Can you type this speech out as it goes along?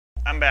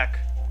I'm back.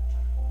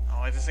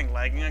 Oh, is this thing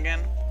lagging again?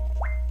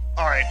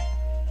 Alright.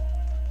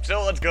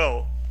 So, let's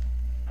go.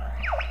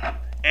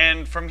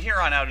 And from here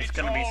on out, it's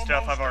gonna be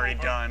stuff I've already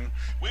done.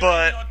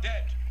 But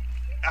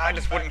I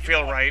just wouldn't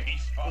feel right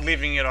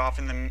leaving off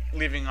with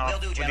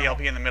the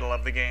LP in the middle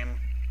of the game.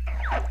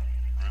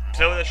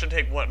 So that should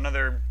take, what,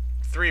 another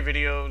 3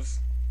 videos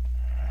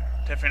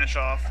to finish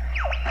off?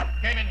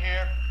 Came in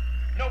here.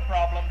 No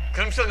problem.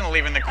 Because I'm still going to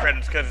leave in the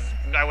credits, because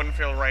I wouldn't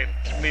feel right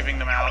leaving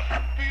them out.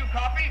 Do you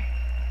copy?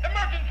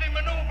 Emergency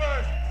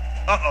maneuvers!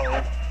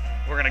 Uh-oh.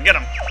 We're going to get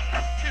him.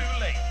 Too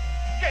late.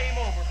 Game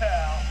over,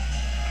 pal.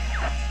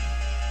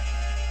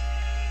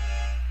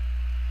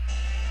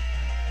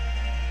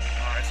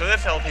 Alright, so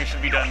this LP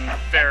should be done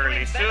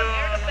fairly soon.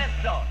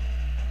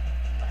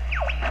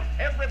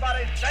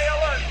 Everybody stay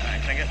alert!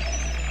 Alright, can I get...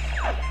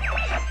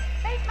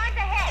 Face mark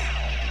ahead.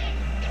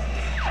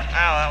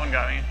 Ow, that one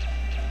got me.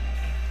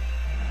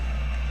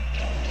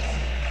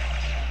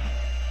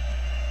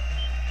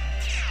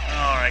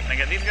 Alright, can I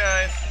get these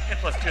guys? Hit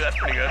 +2, that's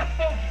pretty good.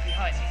 Bogey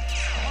behind me.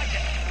 Am I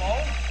getting slow?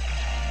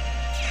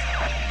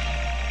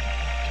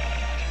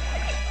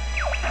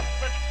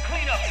 Let's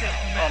clean up this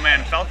mess. Oh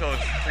man,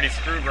 Falco's pretty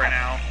screwed right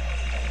now.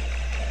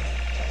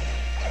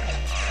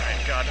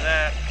 Alright, got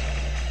that.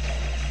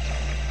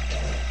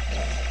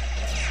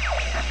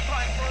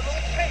 Time for a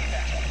little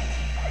payback.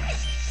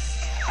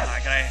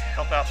 Alright, can I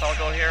help out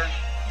Falco here?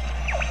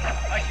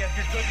 I guess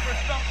you're good for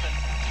something.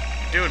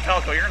 Dude,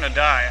 Falco, you're gonna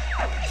die.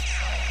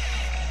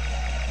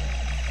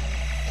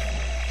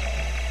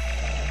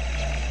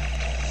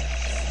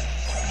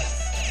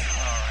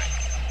 Alright.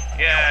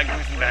 Yeah, give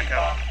me some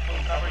backup.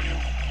 We'll cover you.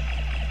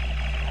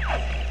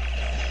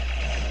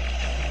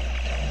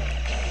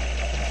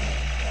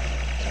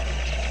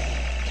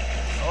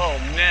 Oh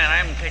man, I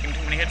am taking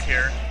too many hits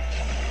here.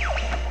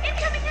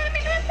 Incoming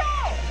enemy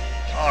missile!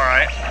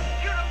 Alright.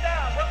 Shoot them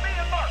down. We're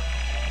being marked.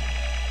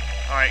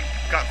 Alright,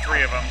 got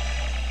 3 of them.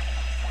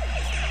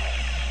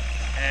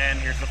 And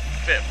here's the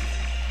 5th.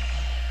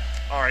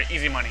 Alright,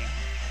 easy money.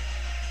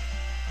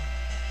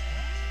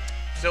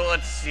 So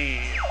let's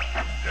see.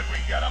 Did we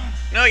get them?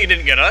 No, you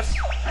didn't get us.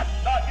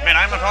 Man,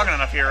 I'm not talking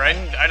enough here. I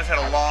just had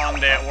a long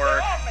day at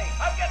work.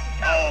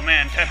 Oh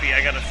man, Teppy,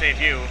 I gotta save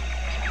you.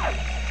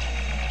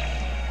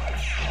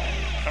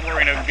 Somewhere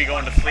we're gonna be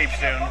going to sleep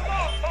soon.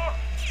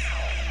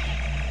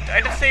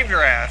 I just saved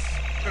your ass.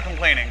 Quit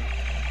complaining.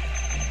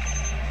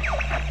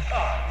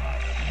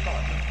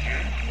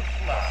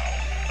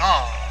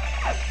 Oh.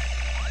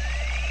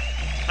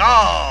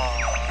 Oh.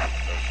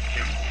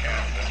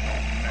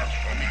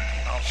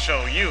 I'll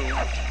show you.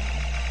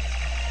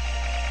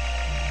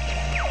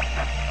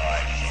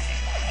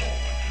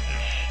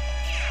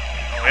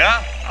 Oh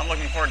yeah? I'm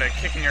looking forward to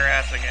kicking your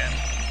ass again.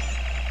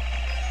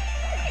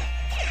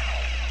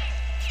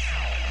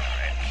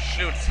 Alright,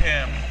 shoots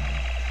him.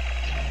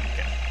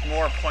 Get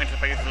more points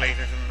if I use the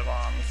lasers and the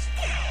bombs.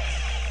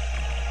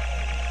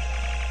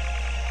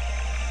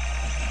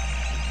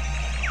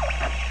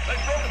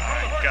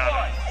 Alright, got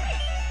him.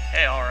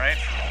 Hey, alright.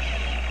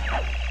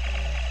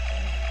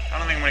 I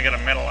don't think I'm gonna get a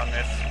medal on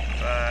this,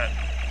 but...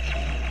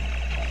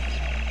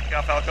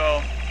 Got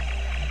Falco.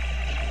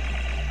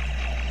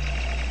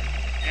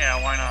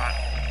 Yeah, why not?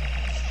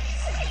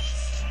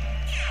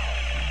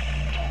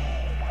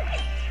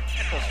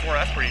 Hit +4,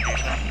 that's pretty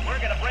decent. We're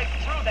gonna break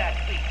through that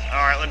seat.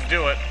 Alright, let's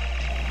do it.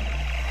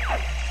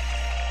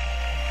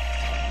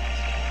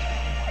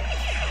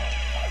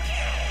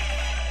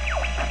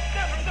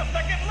 There's the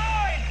second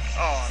line.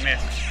 Oh, I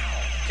missed.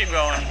 Keep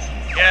going.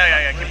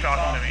 Yeah, keep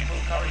talking to me.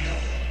 We'll cover you.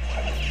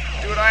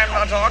 Dude, I am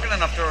not talking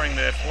enough during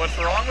this. What's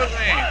wrong with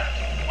me?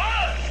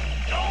 What?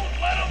 Don't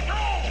let them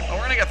through. Oh,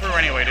 we're gonna get through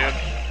anyway, dude.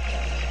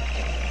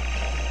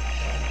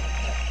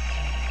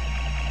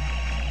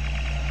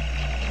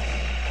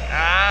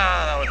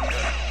 Ah, that wasn't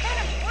good.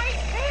 Venom's right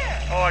there!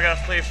 Oh, I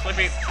gotta sleep.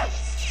 Sleepy.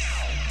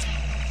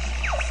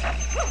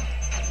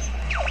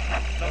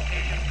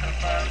 Location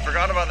confirmed.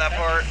 Forgot about that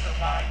part.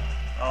 Survive.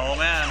 Oh,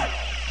 man.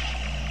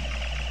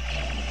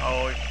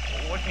 Oh,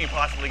 what can you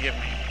possibly give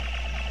me?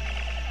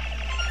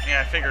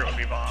 Yeah, I figured it would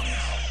be bombs.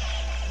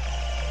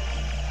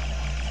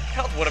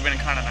 Health would have been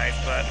kind of nice,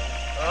 but...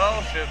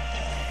 Oh, shit.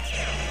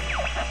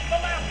 The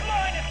last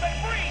line has been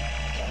breached.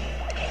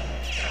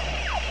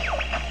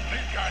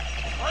 These guys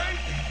are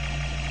crazy.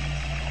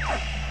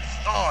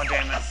 Oh,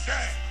 damn it.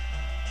 Okay.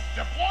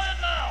 Deploy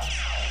it now.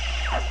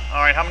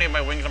 Alright, how many of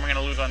my wings am I going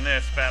to lose on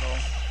this battle?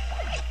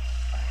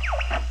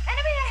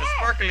 Enemy It's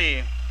ahead!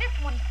 sparkly. This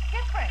one's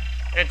different.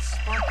 It's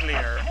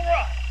sparklier.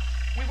 Hurrah.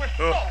 We were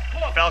so Oh,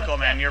 close. Falco,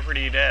 man, you're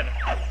pretty dead.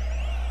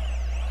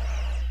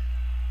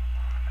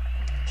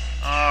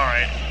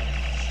 Alright.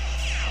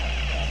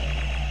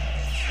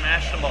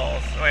 Smash the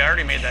balls. Oh, I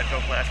already made that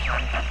joke last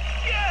time.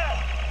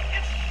 Yeah.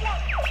 It's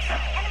working.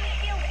 Enemy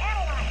field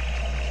analyzed.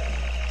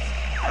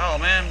 Oh,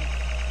 man.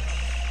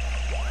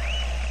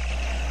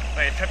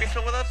 Wait, Peppy's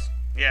still with us?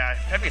 Yeah,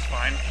 Peppy's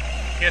fine.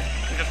 He's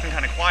just been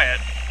kind of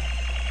quiet.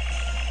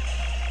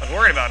 I was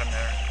worried about him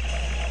there.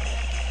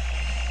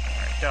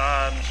 Alright,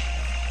 dodge.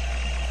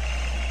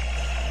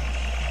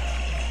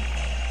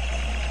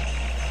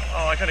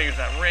 I could have used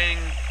that ring.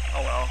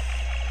 Oh well.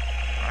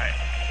 Alright.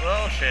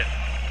 Oh shit.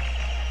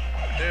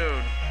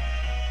 Dude.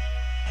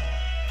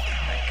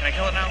 Can I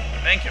kill it now?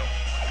 Thank you.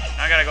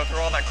 Now I gotta go through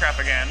all that crap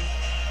again.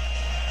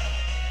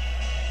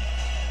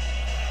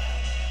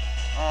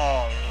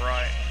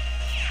 Alright.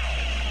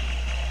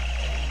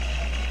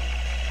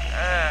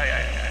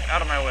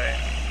 Out of my way.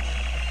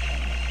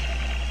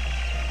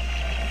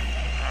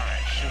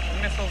 Alright, shoot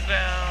the missiles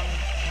down.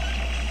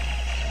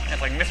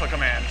 It's like missile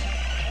command.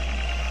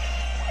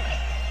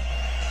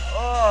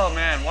 Oh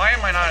man, why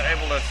am I not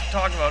able to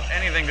talk about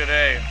anything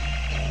today?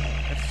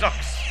 It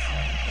sucks.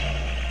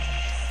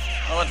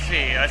 Well, let's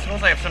see. I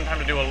suppose I have some time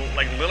to do a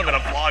little bit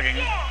of vlogging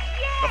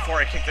before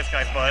I kick this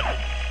guy's butt.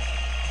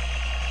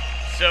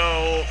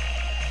 So,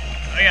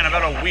 again,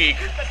 about a week,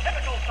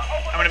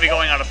 I'm going to be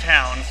going out of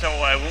town, so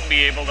I won't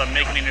be able to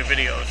make any new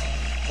videos.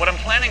 What I'm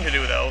planning to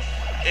do, though,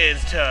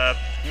 is to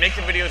make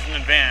the videos in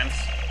advance,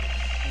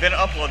 then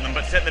upload them,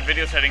 but set the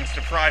video settings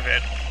to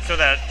private, so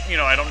that, you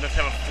know, I don't just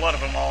have a flood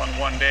of them all in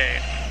one day.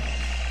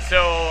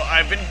 So,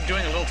 I've been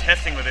doing a little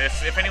testing with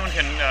this. If anyone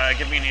can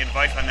give me any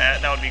advice on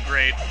that, that would be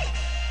great.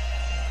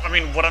 I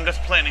mean, what I'm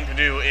just planning to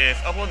do is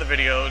upload the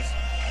videos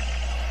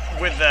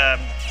with the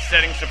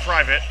settings to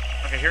private.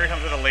 Okay, here he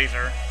comes with a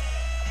laser.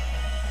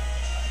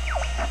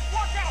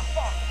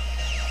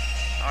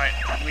 Alright,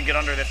 let me get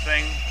under this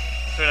thing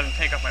so it doesn't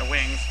take off my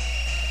wings.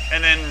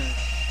 And then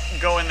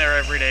go in there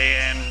every day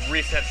and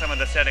reset some of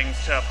the settings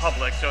to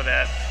public so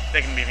that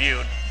they can be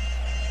viewed.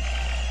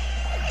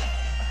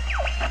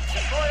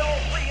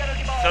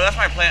 So that's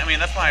my plan. I mean,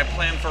 that's my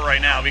plan for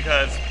right now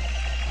because...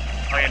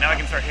 Okay, now I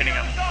can start hitting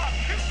him.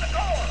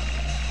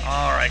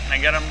 Alright, can I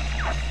get him?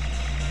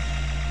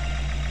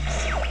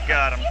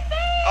 Got him.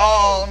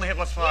 Oh, only hit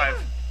 +5.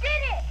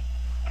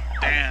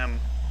 Damn.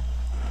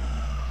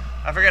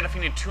 I forget if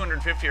you need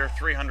 250 or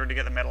 300 to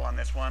get the medal on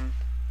this one.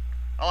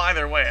 Well,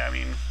 either way, I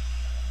mean,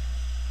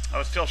 I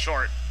was still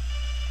short.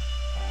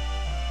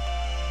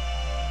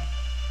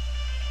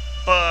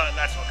 But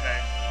that's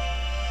okay.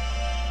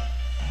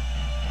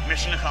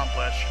 Mission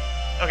accomplished.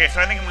 Okay,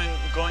 so I think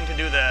I'm going to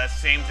do the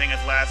same thing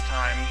as last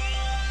time.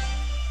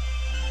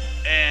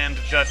 And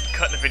just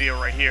cut the video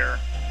right here.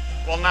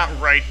 Well, not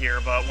right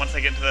here, but once I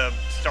get to the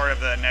start of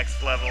the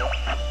next level.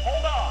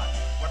 Hold on.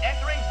 We're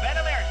entering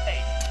Venom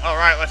Airspace.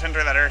 Alright, let's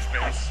enter that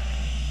airspace.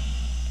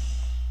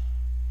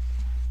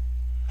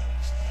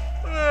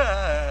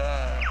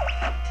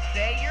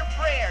 Say your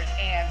prayers,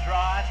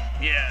 Andron.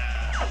 Yeah.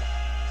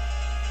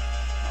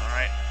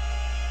 Alright.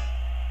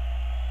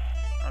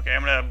 Okay,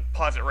 I'm gonna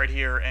pause it right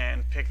here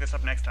and pick this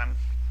up next time.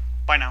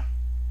 Bye now.